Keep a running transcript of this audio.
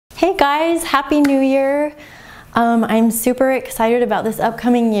Hey guys, Happy New Year. I'm super excited about this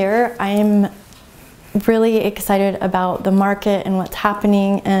upcoming year. I'm really excited about the market and what's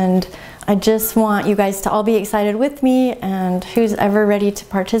happening, and I just want you guys to all be excited with me, and who's ever ready to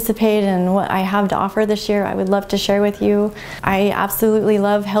participate in what I have to offer this year, I would love to share with you. I absolutely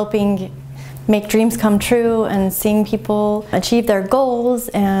love helping make dreams come true and seeing people achieve their goals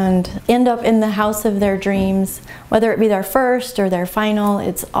and end up in the house of their dreams, whether it be their first or their final.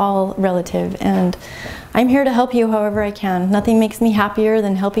 It's all relative, and I'm here to help you however I can. Nothing makes me happier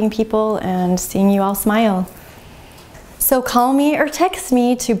than helping people and seeing you all smile. So call me or text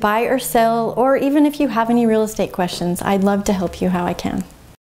me to buy or sell, or even if you have any real estate questions, I'd love to help you how I can.